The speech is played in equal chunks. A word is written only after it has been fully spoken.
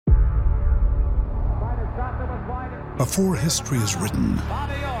Before history is written,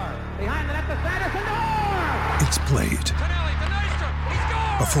 it's played.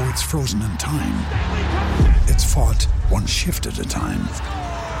 Before it's frozen in time, it's fought one shift at a time.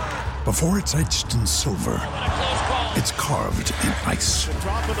 Before it's etched in silver, it's carved in ice.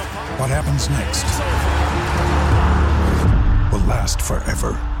 What happens next will last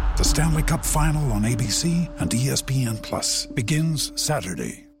forever. The Stanley Cup Final on ABC and ESPN Plus begins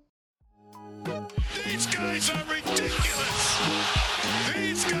Saturday. These guys are ridiculous.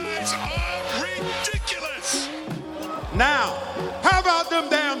 These guys are ridiculous. Now, how about them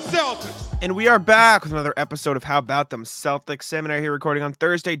damn Celtics? And we are back with another episode of How About Them Celtics. Sam and I are here recording on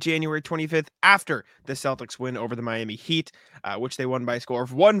Thursday, January 25th, after the Celtics win over the Miami Heat, which they won by a score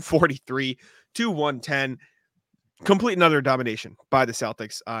of 143 to 110. Complete another domination by the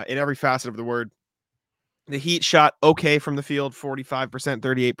Celtics in every facet of the word. The Heat shot okay from the field, 45%,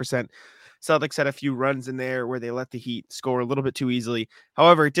 38%. Celtics had a few runs in there where they let the Heat score a little bit too easily.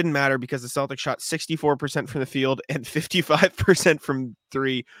 However, it didn't matter because the Celtics shot 64% from the field and 55% from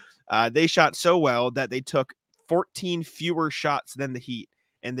three. They shot so well that they took 14 fewer shots than the Heat,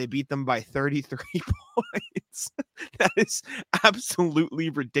 and they beat them by 33 points. That is absolutely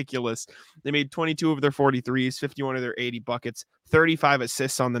ridiculous. They made 22 of their 43s, 51 of their 80 buckets, 35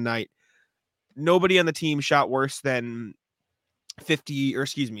 assists on the night. Nobody on the team shot worse than 50, or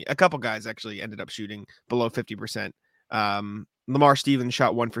excuse me, a couple guys actually ended up shooting below 50%. Lamar Stevens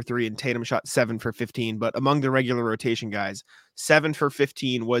shot 1 for 3 and Tatum shot 7 for 15. But among the regular rotation guys, 7 for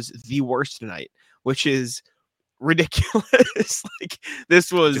 15 was the worst tonight, which is ridiculous. Like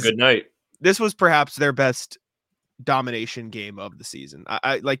this was a good night. This was perhaps their best domination game of the season.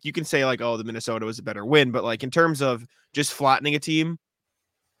 I like you can say like, oh, the Minnesota was a better win, but like in terms of just flattening a team,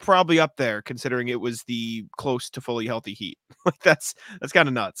 probably up there considering it was the close to fully healthy Heat. Like that's kind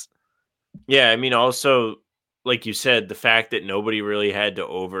of nuts. Yeah, I mean, also, like you said, the fact that nobody really had to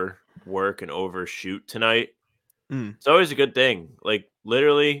overwork and overshoot tonight, it's always a good thing. Like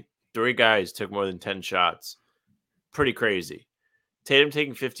literally 3 guys took more than 10 shots. Pretty crazy. Tatum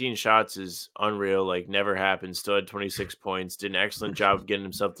taking 15 shots is unreal, like never happened. Still had 26 points, did an excellent job of getting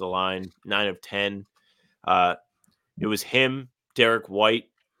himself to the line, 9 of 10. It was him, Derek White,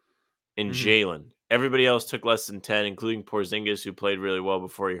 and Jalen. Everybody else took less than 10, including Porzingis, who played really well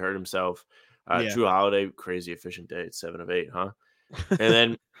before he hurt himself. Drew Holiday, crazy efficient day at 7 of 8, huh? And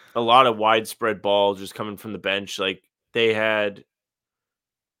then a lot of widespread ball just coming from the bench. Like they had,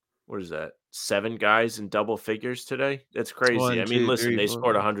 what is that? 7 guys in double figures today. That's crazy. 1, I mean, 2, listen, 3, they 4,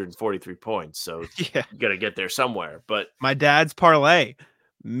 scored 143 points, so yeah, you got to get there somewhere. But my dad's parlay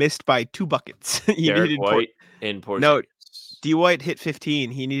missed by 2 buckets. He Derek needed White and Porzingis. No, D. White hit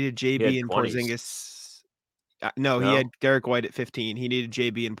 15. He needed JB and 20s. Porzingis. No, he had Derek White at 15. He needed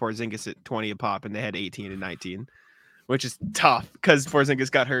JB and Porzingis at 20 a pop, and they had 18 and 19, which is tough because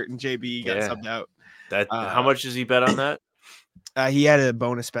Porzingis got hurt and JB got subbed out. How much does he bet on that? He had a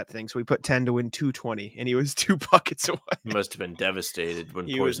bonus bet thing, so we put 10 to win 220, and he was 2 buckets away. He must have been devastated when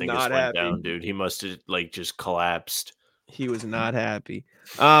He was Porzingis not went happy. down, dude. He must have like just collapsed. He was not happy.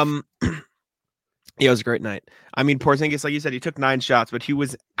 Yeah, it was a great night. I mean, Porzingis, like you said, he took 9 shots, but he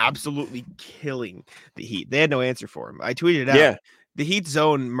was absolutely killing the Heat. They had no answer for him. I tweeted it out. Yeah. The Heat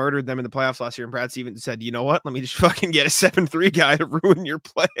zone murdered them in the playoffs last year, and Brad Stevens said, you know what? Let me just fucking get a 7-3 guy to ruin your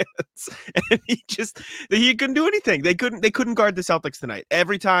plans. And the Heat couldn't do anything. They couldn't guard the Celtics tonight.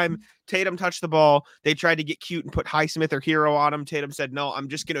 Every time Tatum touched the ball, they tried to get cute and put Highsmith or Hero on him. Tatum said, no, I'm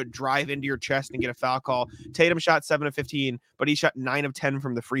just going to drive into your chest and get a foul call. Tatum shot 7 of 15, but he shot 9 of 10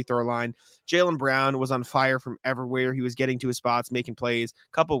 from the free throw line. Jaylen Brown was on fire from everywhere. He was getting to his spots, making plays,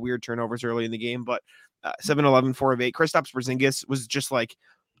 a couple weird turnovers early in the game, but 7-11, 4 of 8. Kristaps Porzingis was just like,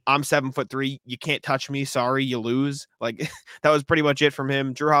 I'm 7'3". You can't touch me. Sorry, you lose. Like that was pretty much it from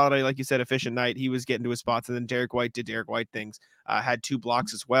him. Drew Holiday, like you said, efficient night. He was getting to his spots, and then Derek White did Derek White things. Had 2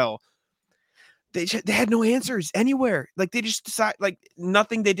 blocks as well. They had no answers anywhere. Like they just decided, like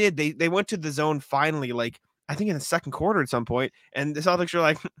nothing they did. They went to the zone finally, like I think in the second quarter at some point, and the Celtics were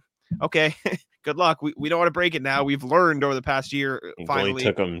like, okay, good luck. We don't want to break it now. We've learned over the past year. It finally only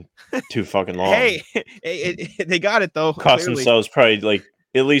took them too fucking long. Hey, they got it though. Cost clearly. themselves probably like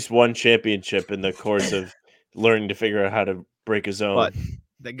at least 1 championship in the course of learning to figure out how to break a zone. But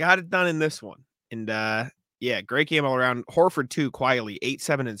they got it done in this one. And yeah, great game all around. Horford too, quietly 8,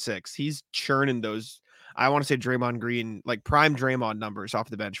 7, and 6. He's churning those. I want to say Draymond Green, like prime Draymond numbers off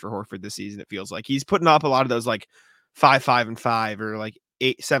the bench for Horford this season. It feels like he's putting up a lot of those like 5, 5, and 5, or like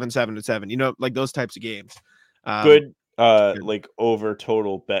 8, 7, 7, and 7. You know, like those types of games. Good, like over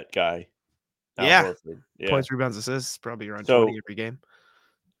total bet guy. Yeah. Horford. Yeah. Points, rebounds, assists, probably around So, 20 every game.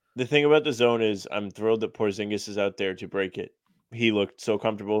 The thing about the zone is I'm thrilled that Porzingis is out there to break it. He looked so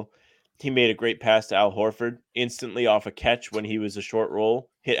comfortable. He made a great pass to Al Horford instantly off a catch when he was a short roll,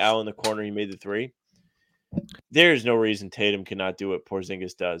 hit Al in the corner, he made the three. There's no reason Tatum cannot do what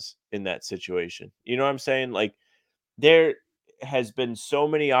Porzingis does in that situation. You know what I'm saying? Like, there has been so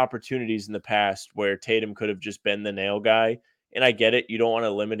many opportunities in the past where Tatum could have just been the nail guy. And I get it. You don't want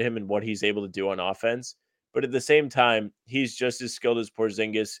to limit him in what he's able to do on offense. But at the same time, he's just as skilled as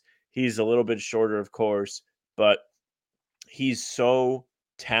Porzingis. He's a little bit shorter, of course, but he's so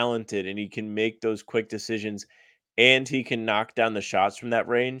talented and he can make those quick decisions and he can knock down the shots from that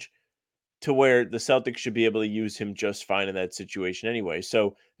range to where the Celtics should be able to use him just fine in that situation anyway.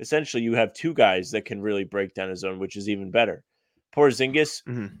 So essentially, you have two guys that can really break down his zone, which is even better. Porzingis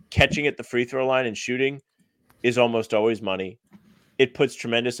catching at the free throw line and shooting is almost always money. It puts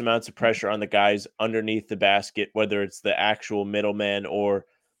tremendous amounts of pressure on the guys underneath the basket, whether it's the actual middleman or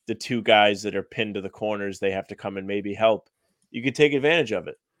the two guys that are pinned to the corners. They have to come and maybe help. You can take advantage of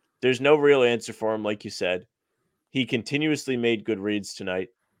it. There's no real answer for him, like you said. He continuously made good reads tonight.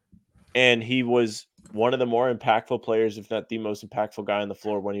 And he was one of the more impactful players, if not the most impactful guy on the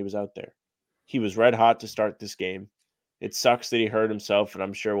floor when he was out there. He was red hot to start this game. It sucks that he hurt himself, and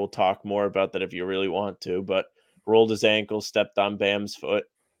I'm sure we'll talk more about that if you really want to, but rolled his ankle, stepped on Bam's foot,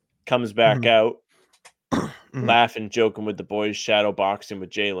 comes back out, laughing, joking with the boys, shadow boxing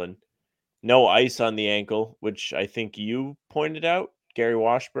with Jalen. No ice on the ankle, which I think you pointed out. Gary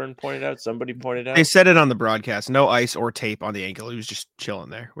Washburn pointed out. Somebody pointed out. They said it on the broadcast. No ice or tape on the ankle. He was just chilling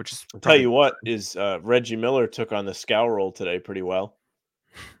there, which is. I'll tell you what is Reggie Miller took on the scowl roll today pretty well.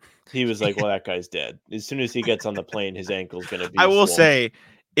 He was like, "Well, that guy's dead." As soon as he gets on the plane, his ankle's going to be. I will say,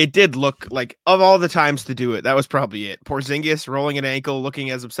 it did look like of all the times to do it, that was probably it. Porzingis rolling an ankle,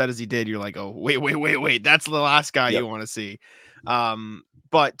 looking as upset as he did. You're like, "Oh, wait! That's the last guy you want to see."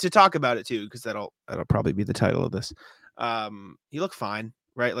 But to talk about it too, because that'll probably be the title of this. He looked fine,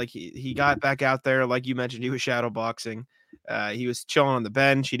 right? Like he got back out there, like you mentioned, he was shadow boxing. He was chilling on the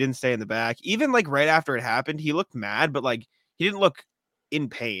bench. He didn't stay in the back. Even like right after it happened, he looked mad, but like he didn't look in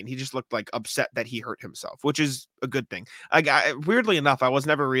pain. He just looked like upset that he hurt himself, which is a good thing. Weirdly enough, I was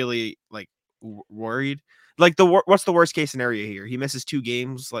never really like worried. Like what's the worst case scenario here? He misses 2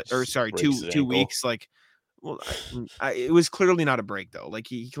 games, like, or sorry, two weeks. Like, well, it was clearly not a break though. Like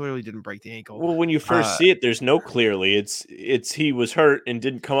he clearly didn't break the ankle. Well, when you first see it, there's no clearly. It's he was hurt and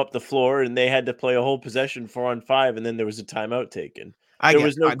didn't come up the floor, and they had to play a whole possession 4-on-5, and then there was a timeout taken. There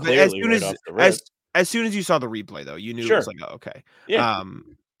was no clearly right off the rip. As soon as you saw the replay, though, you knew it was like, oh, okay. Yeah.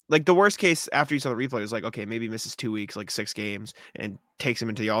 Like the worst case after you saw the replay was like, okay, maybe misses 2 weeks, like 6 games, and takes him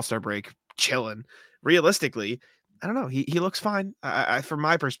into the All-Star break, chilling. Realistically, I don't know. He looks fine. I from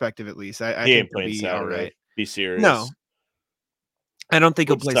my perspective, at least, I he think ain't playing Saturday. All right. Be serious. No, I don't think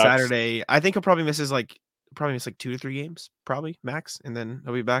he'll play Saturday. I think he'll probably miss 2 to 3 games, probably max, and then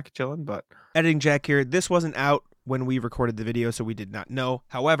he'll be back chilling. But editing Jack here. This wasn't out when we recorded the video, so we did not know.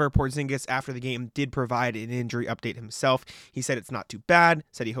 However, Porzingis after the game did provide an injury update himself. He said it's not too bad,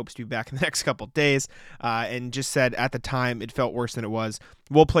 said he hopes to be back in the next couple days, and just said at the time it felt worse than it was.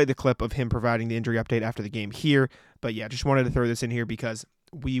 We'll play the clip of him providing the injury update after the game here, but yeah, just wanted to throw this in here because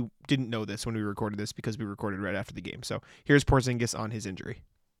we didn't know this when we recorded this because we recorded right after the game. So here's Porzingis on his injury.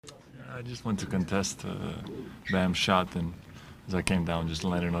 I just went to contest Bam's shot, and as I came down, just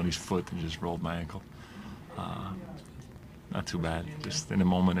landed on his foot and just rolled my ankle. Not too bad. Just in the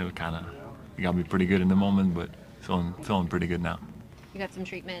moment, it got me pretty good in the moment, but feeling pretty good now. You got some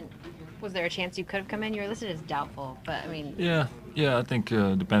treatment. Was there a chance you could have come in? You were listed as doubtful, but I mean. Yeah. I think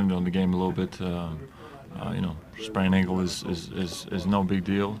depending on the game a little bit, sprained ankle is no big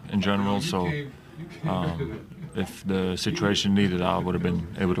deal in general. So if the situation needed, I would have been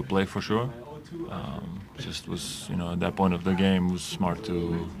able to play for sure. Just was, at that point of the game, it was smart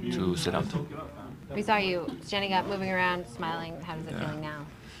to sit out. We saw you standing up, moving around, smiling. How is it feeling now?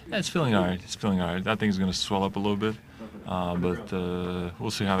 Yeah, it's feeling all right. I think it's going to swell up a little bit, but we'll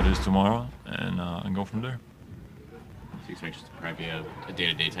see how it is tomorrow and go from there. So you expect it to probably be a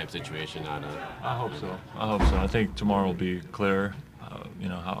day-to-day type situation, not a... I hope so. I think tomorrow will be clear,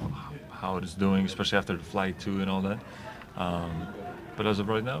 how it is doing, especially after the flight too and all that. But as of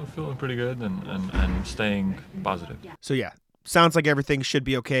right now, I'm feeling pretty good and staying positive. So yeah, sounds like everything should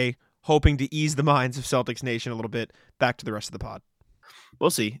be okay. Hoping to ease the minds of Celtics Nation a little bit. Back to the rest of the pod.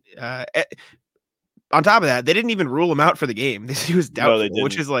 We'll see. On top of that, they didn't even rule him out for the game. He was doubtful,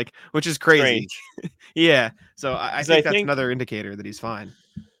 which is crazy. Yeah. So I think that's another indicator that he's fine.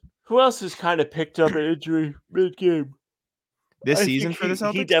 Who else has kind of picked up an injury mid-game? This season for the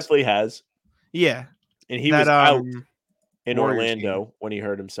Celtics? He definitely has. Yeah. And he was out in Warriors Orlando game. when he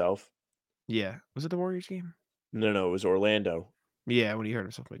hurt himself. Yeah. Was it the Warriors game? No, it was Orlando. Yeah, when he hurt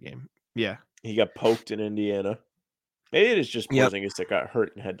himself in the game. Yeah. He got poked in Indiana. Maybe it is just Yep. Porzingis that got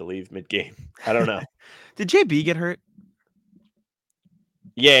hurt and had to leave mid-game. I don't know. Did JB get hurt?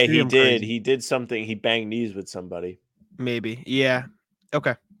 Yeah, Maybe he I'm did. crazy. He did something. He banged knees with somebody. Maybe. Yeah.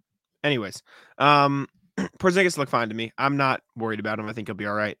 Okay. Anyways, Porzingis looked fine to me. I'm not worried about him. I think he'll be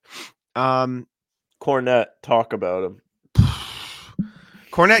all right. Cornette, talk about him.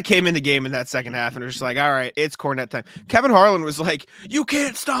 Cornette came in the game in that second half and was just like, all right, it's Cornette time. Kevin Harlan was like, you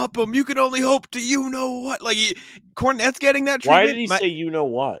can't stop him. You can only hope to what. Like, Cornette's getting that treatment. Why did he say you know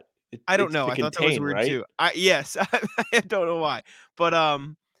what? I don't know. I thought that was weird right? too. Yes. I don't know why. But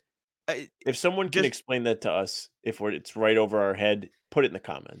if someone can explain that to us, it's right over our head, put it in the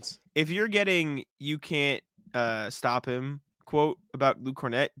comments. If you're getting you can't stop him quote about Luke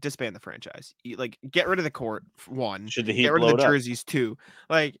Cornette, disband the franchise. Like, get rid of the court, one. Should the Heat get rid of the blow it up? jerseys, two.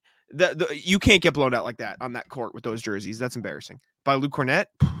 Like, you can't get blown out like that on that court with those jerseys. That's embarrassing. By Luke Cornette?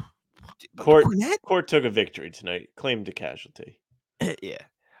 Court took a victory tonight, claimed a casualty. Yeah.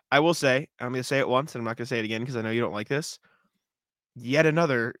 I will say, I'm going to say it once, and I'm not going to say it again because I know you don't like this. Yet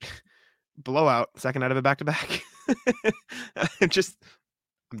another blowout, second out of a back-to-back. I'm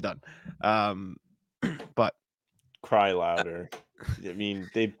done. But cry louder. I mean,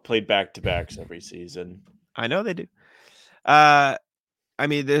 they played back-to-backs every season. I know they do. I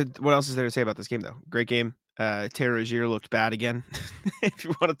mean, what else is there to say about this game, though? Great game. Terry Rozier looked bad again. If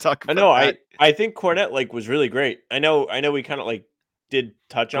you want to talk about that. I think Cornette was really great. I know we kind of did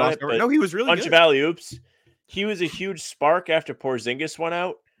touch on it, but no, he was really bunch good. of alley-oops. He was a huge spark after Porzingis went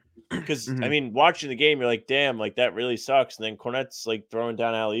out. Because I mean, watching the game, you're like, damn, that really sucks. And then Cornette's throwing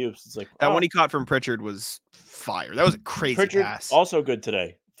down alley-oops. It's like that one he caught from Pritchard was fire. That was a crazy Pritchard pass. Also good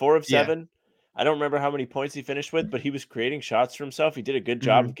today. 4 of 7. Yeah. I don't remember how many points he finished with, but he was creating shots for himself. He did a good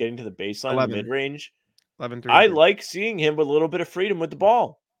job of getting to the baseline, the mid-range. 11-3. I like seeing him with a little bit of freedom with the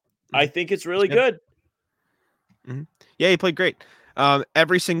ball. I think it's really good. Yeah, he played great.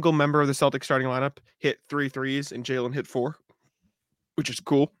 Every single member of the Celtics starting lineup hit 3 threes, and Jalen hit 4, which is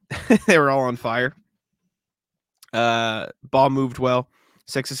cool. They were all on fire. Ball moved well.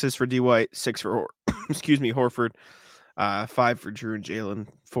 6 assists for D. White, 6 for Horford, 5 for Drew and Jalen,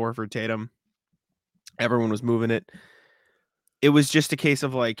 4 for Tatum. Everyone was moving it. It was just a case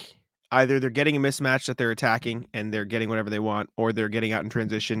of either they're getting a mismatch that they're attacking and they're getting whatever they want, or they're getting out in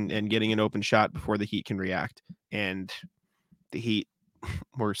transition and getting an open shot before the Heat can react. And the Heat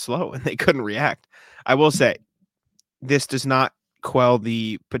were slow and they couldn't react. I will say, this does not quell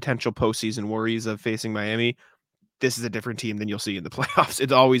the potential postseason worries of facing Miami. This is a different team than you'll see in the playoffs.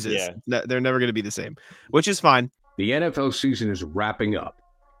 It always is. Yeah. They're never going to be the same, which is fine. The NFL season is wrapping up,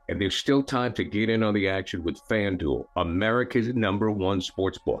 and there's still time to get in on the action with FanDuel, America's #1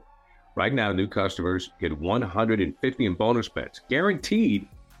 sportsbook. Right now, new customers get $150 in bonus bets, guaranteed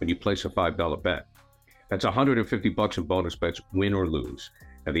when you place a $5 bet. That's $150 in bonus bets, win or lose.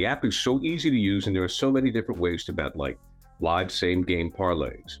 Now, the app is so easy to use, and there are so many different ways to bet, like live same-game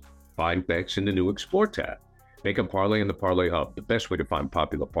parlays, find bets in the new Explore tab, make a parlay in the Parlay Hub, the best way to find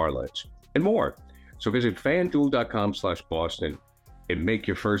popular parlays, and more. So visit FanDuel.com/Boston and make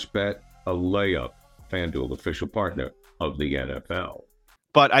your first bet a layup. FanDuel, official partner of the NFL.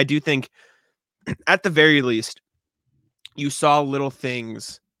 But I do think, at the very least, you saw little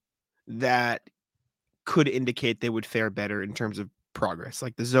things that could indicate they would fare better in terms of progress,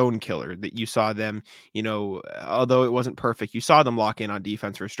 like the zone killer that you saw them, although it wasn't perfect, you saw them lock in on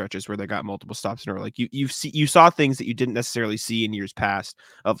defense for stretches where they got multiple stops in a row. You saw things that you didn't necessarily see in years past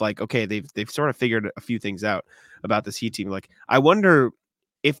of okay, they've sort of figured a few things out about this Heat team. I wonder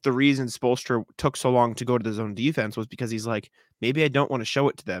if the reason Spoelstra took so long to go to the zone defense was because he's maybe I don't want to show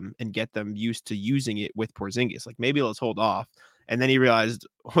it to them and get them used to using it with Porzingis. Maybe let's hold off. And then he realized,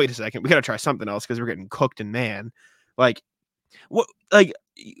 wait a second, we got to try something else because we're getting cooked in man. The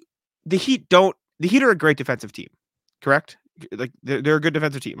Heat are a great defensive team, correct? They're a good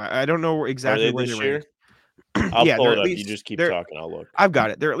defensive team. I don't know exactly where they're ranked. I'll pull it up. You just keep talking. I'll look. I've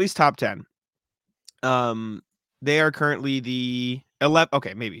got it. They're at least top 10. They are currently the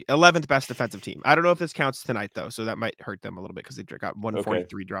 11th best defensive team. I don't know if this counts tonight though, so that might hurt them a little bit because they got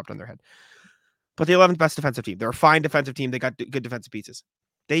 143 dropped on their head. But the 11th best defensive team. They're a fine defensive team. They got good defensive pieces.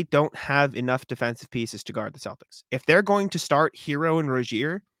 They don't have enough defensive pieces to guard the Celtics. If they're going to start Hero and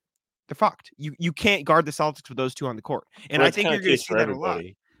Rozier, they're fucked. You can't guard the Celtics with those two on the court. And I think you're going to see that a lot.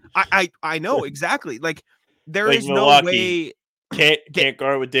 I know exactly. There is Milwaukee, no way can't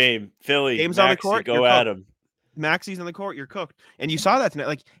guard with Dame. Philly, Dame's Maxey, on the court. Go at him. Maxey's on the court. You're cooked. And you saw that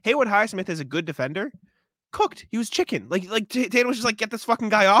tonight. Haywood Highsmith is a good defender, cooked. He was chicken. Tatum was just like, get this fucking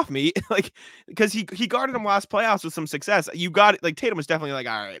guy off me. Like, because he guarded him last playoffs with some success. You got it. Like, Tatum was definitely like,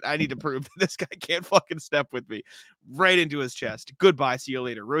 all right, I need to prove that this guy can't fucking step with me. Right into his chest. Goodbye. See you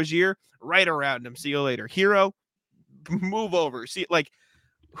later. Rozier, right around him. See you later. Hero, move over. See, like,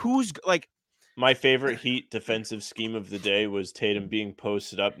 who's like. My favorite Heat defensive scheme of the day was Tatum being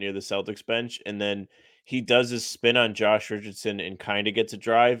posted up near the Celtics bench, and then he does his spin on Josh Richardson and kind of gets a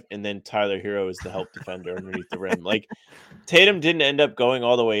drive, and then Tyler Hero is the help defender underneath the rim. Like, Tatum didn't end up going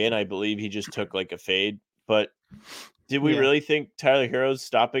all the way in. I believe he just took like a fade. But did we really think Tyler Hero's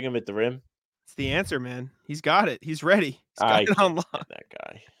stopping him at the rim? It's the answer, man. He's got it. He's ready. He's got it on lock. That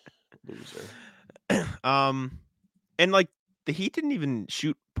guy, loser. And like the Heat didn't even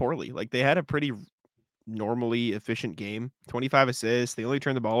shoot poorly. Like they had a pretty normally efficient game. 25 assists. They only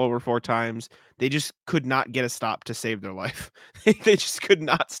turned the ball over 4 times. They just could not get a stop to save their life. They just could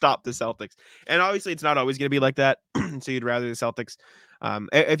not stop the Celtics. And obviously, it's not always going to be like that. So you'd rather the Celtics.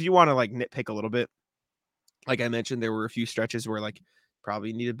 If you want to like nitpick a little bit, like I mentioned, there were a few stretches where like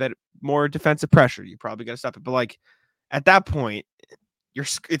probably needed more defensive pressure. You probably got to stop it. But like at that point,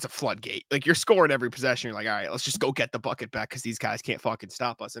 it's a floodgate. Like you're scoring every possession. You're like, all right, let's just go get the bucket back because these guys can't fucking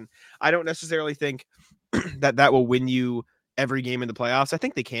stop us. And I don't necessarily think that will win you every game in the playoffs. I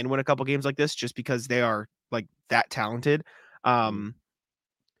think they can win a couple games like this just because they are like that talented.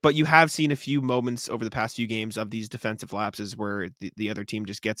 But you have seen a few moments over the past few games of these defensive lapses where the other team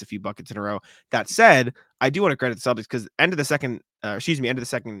just gets a few buckets in a row. That said, I do want to credit the Celtics because end of the second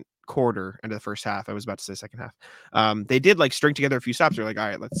quarter, end of the first half. I was about to say second half. They did like string together a few stops. They're like, all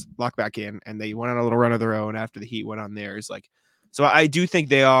right, let's lock back in. And they went on a little run of their own after the Heat went on theirs. Like, so I do think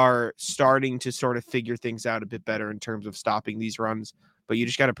they are starting to sort of figure things out a bit better in terms of stopping these runs, but you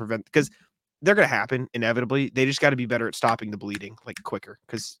just got to prevent because they're going to happen inevitably. They just got to be better at stopping the bleeding like quicker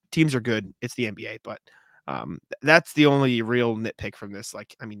because teams are good. It's the NBA, but that's the only real nitpick from this.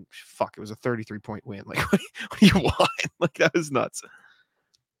 Like, I mean, fuck, it was a 33-point win. Like, what do you want? Like, that was nuts.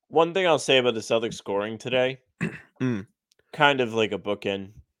 One thing I'll say about the Celtics scoring today, kind of like a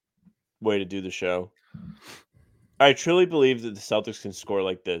bookend way to do the show. I truly believe that the Celtics can score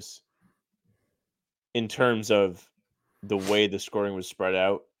like this in terms of the way the scoring was spread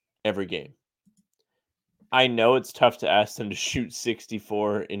out every game. I know it's tough to ask them to shoot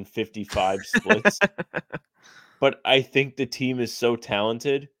 64 in 55 splits, but I think the team is so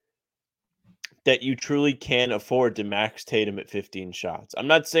talented that you truly can afford to max Tatum at 15 shots. I'm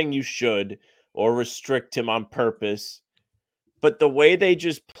not saying you should or restrict him on purpose, but the way they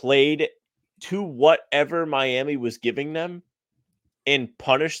just played to whatever Miami was giving them and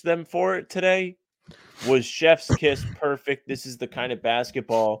punished them for it today was chef's kiss perfect. This is the kind of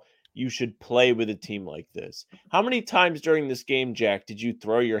basketball you should play with a team like this. How many times during this game, Jack, did you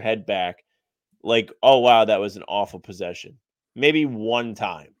throw your head back like, oh, wow, that was an awful possession? Maybe one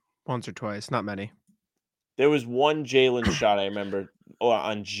time. Once or twice, not many. There was one Jalen shot I remember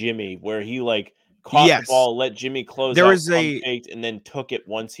on Jimmy where he like caught the ball, let Jimmy close out, faked, and then took it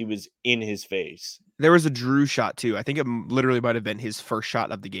once he was in his face. There was a Drew shot too. I think it literally might have been his first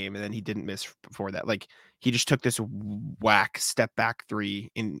shot of the game, and then he didn't miss before that. Like he just took this whack step back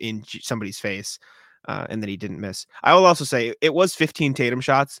 3 in somebody's face, and then he didn't miss. I will also say it was 15 Tatum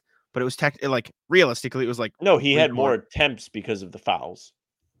shots, but it was like realistically, it was like no, he had more attempts because of the fouls.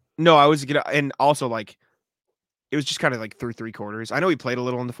 No, I was gonna, and also like it was just kind of like through 3 quarters. I know he played a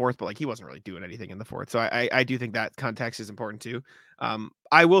little in the fourth, but like he wasn't really doing anything in the fourth. So I do think that context is important too.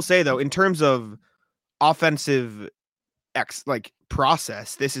 I will say though, in terms of offensive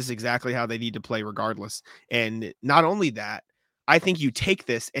process, this is exactly how they need to play regardless. And not only that, I think you take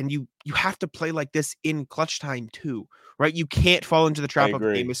this and you have to play like this in clutch time too, right? You can't fall into the trap of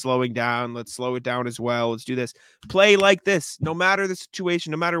the game is slowing down. Let's slow it down as well. Let's do this. Play like this, no matter the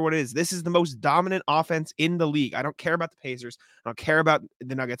situation, no matter what it is. This is the most dominant offense in the league. I don't care about the Pacers. I don't care about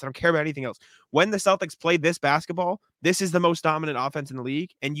the Nuggets. I don't care about anything else. When the Celtics play this basketball, this is the most dominant offense in the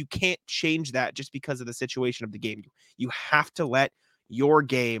league, and you can't change that just because of the situation of the game. You have to let your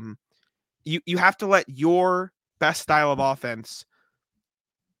game, you have to let your best style of offense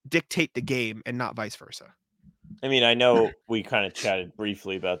dictate the game and not vice versa. I mean, I know we kind of chatted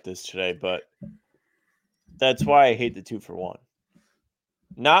briefly about this today, but that's why I hate the 2-for-1.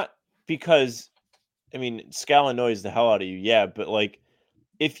 Not because, I mean, Scala annoys the hell out of you, yeah, but like,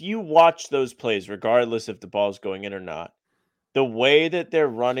 if you watch those plays, regardless if the ball's going in or not, the way that they're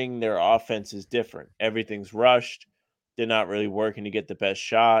running their offense is different. Everything's rushed. They're not really working to get the best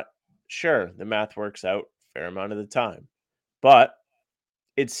shot. Sure, the math works out a fair amount of the time, but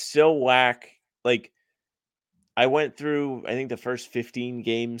it's still whack. Like, I went through, I think, the first 15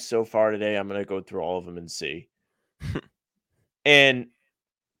 games so far today. I'm going to go through all of them and see. And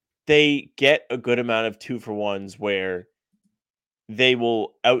they get a good amount of 2-for-1s where they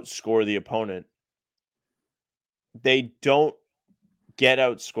will outscore the opponent. They don't get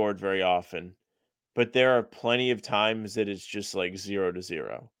outscored very often, but there are plenty of times that it's just like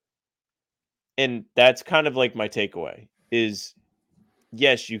 0-0. And that's kind of like my takeaway is,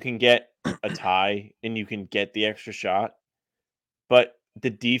 yes, you can get a tie and you can get the extra shot, but the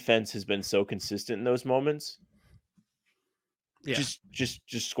defense has been so consistent in those moments. Yeah.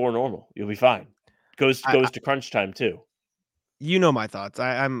 Just score normal. You'll be fine. Goes to crunch time too. You know my thoughts.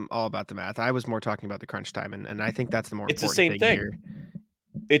 I'm all about the math. I was more talking about the crunch time, and I think that's the more It's the important same thing. here.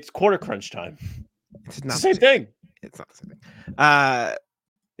 It's quarter crunch time. It's not the same thing. It's not the same thing.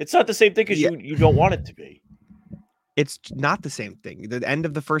 It's not the same thing because you don't want it to be. It's not the same thing. The end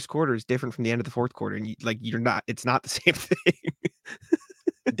of the first quarter is different from the end of the fourth quarter, and it's not the same thing.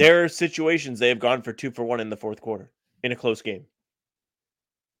 There are situations they have gone for 2-for-1 in the fourth quarter in a close game.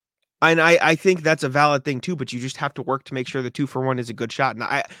 And I think that's a valid thing too, but you just have to work to make sure the 2-for-1 is a good shot. And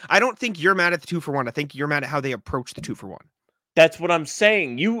I don't think you're mad at the 2-for-1. I think you're mad at how they approach the 2-for-1. That's what I'm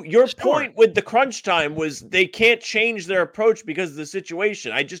saying. Your point with the crunch time was they can't change their approach because of the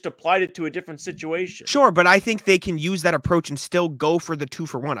situation. I just applied it to a different situation. Sure, but I think they can use that approach and still go for the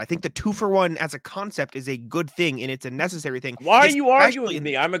 2-for-1. I think the 2-for-1 as a concept is a good thing and it's a necessary thing. Why are you arguing with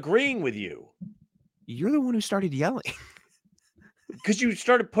me? I'm agreeing with you. You're the one who started yelling. Because you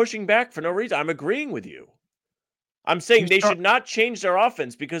started pushing back for no reason. I'm agreeing with you. I'm saying they should not change their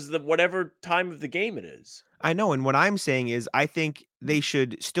offense because of whatever time of the game it is. I know, and what I'm saying is I think they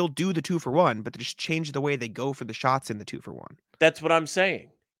should still do the 2-for-1, but just change the way they go for the shots in the 2-for-1. That's what I'm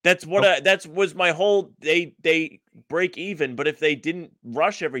saying. That's what that was my whole. They break even, but if they didn't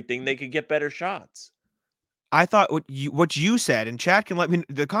rush everything, they could get better shots. I thought what you said, and Chad can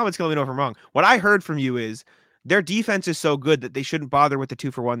the comments can let me know if I'm wrong. What I heard from you is their defense is so good that they shouldn't bother with the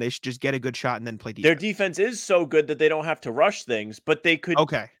 2-for-1. They should just get a good shot and then play defense. Their defense is so good that they don't have to rush things, but they could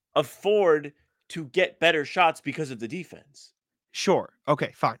afford to get better shots because of the defense. Sure.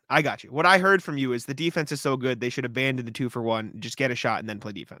 Okay, fine. I got you. What I heard from you is the defense is so good they should abandon the 2-for-1, just get a shot and then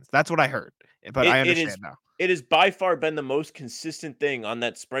play defense. That's what I heard. But I understand now. It has by far been the most consistent thing on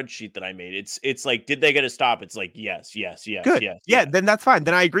that spreadsheet that I made. It's like, did they get a stop? It's like, yes. Good. Yes. Yeah, then that's fine.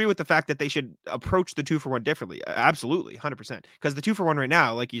 Then I agree with the fact that they should approach the 2-for-1 differently. Absolutely, 100%. Because the 2-for-1 right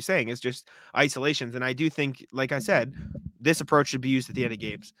now, like you're saying, is just isolations. And I do think, like I said, this approach should be used at the end of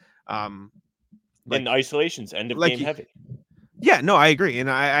games. In isolations, end of game heavy. Yeah, no, I agree. And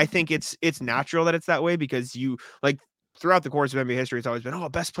I think it's natural that it's that way because you throughout the course of NBA history, it's always been,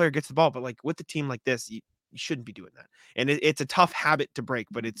 best player gets the ball. But with the team like this, you shouldn't be doing that. And it's a tough habit to break,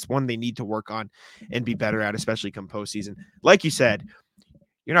 but it's one they need to work on and be better at, especially come postseason. Like you said,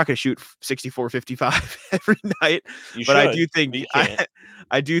 you're not going to shoot 64-55 every night. But I do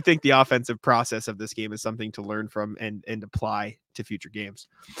think the offensive process of this game is something to learn from and apply to future games.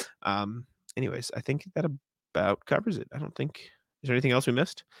 Anyways, I think that about covers it. I don't think is there anything else we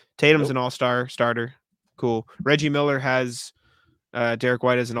missed. Tatum's an all-star starter. Cool. Reggie Miller has Derek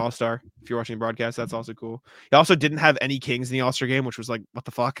White as an all-star. If you're watching the broadcast, that's also cool. He also didn't have any Kings in the all-star game, which was like, what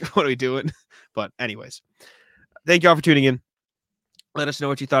the fuck? What are we doing? But anyways, thank you all for tuning in. Let us know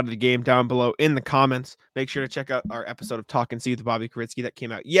what you thought of the game down below in the comments. Make sure to check out our episode of Talk and See with Bobby Koritsky that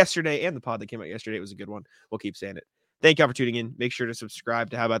came out yesterday, and the pod that came out yesterday. It was a good one. We'll keep saying it. Thank you all for tuning in. Make sure to subscribe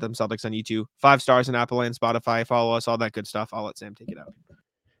to How About Them Celtics on YouTube. 5 stars on Apple and Spotify. Follow us, all that good stuff. I'll let Sam take it out.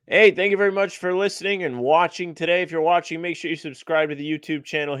 Hey, thank you very much for listening and watching today. If you're watching, make sure you subscribe to the YouTube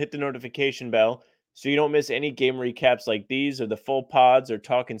channel. Hit the notification bell so you don't miss any game recaps like these or the full pods or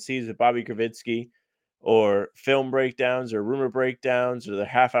Talk and Sees with Bobby Koritsky or film breakdowns or rumor breakdowns or the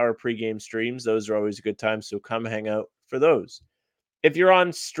half-hour pregame streams. Those are always a good time, so come hang out for those. If you're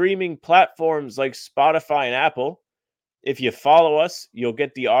on streaming platforms like Spotify and Apple, if you follow us, you'll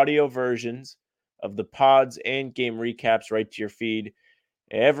get the audio versions of the pods and game recaps right to your feed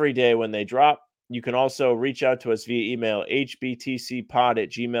every day when they drop. You can also reach out to us via email.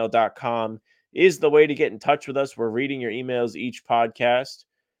 hbtcpod@gmail.com is the way to get in touch with us. We're reading your emails each podcast,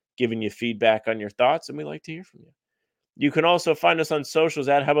 giving you feedback on your thoughts, and we like to hear from you. You can also find us on socials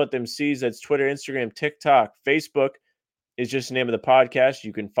at How About Them C's. That's Twitter, Instagram, TikTok, Facebook is just the name of the podcast.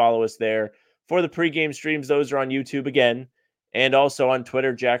 You can follow us there. For the pregame streams, those are on YouTube again, and also on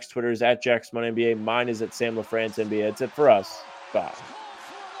Twitter. Jack's Twitter is at JacksMonNBA. Mine is at Sam LaFrance NBA. That's it for us. Bye.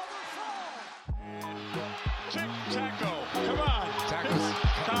 Taco, come on.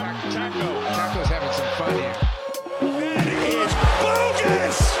 Taco's having some fun here.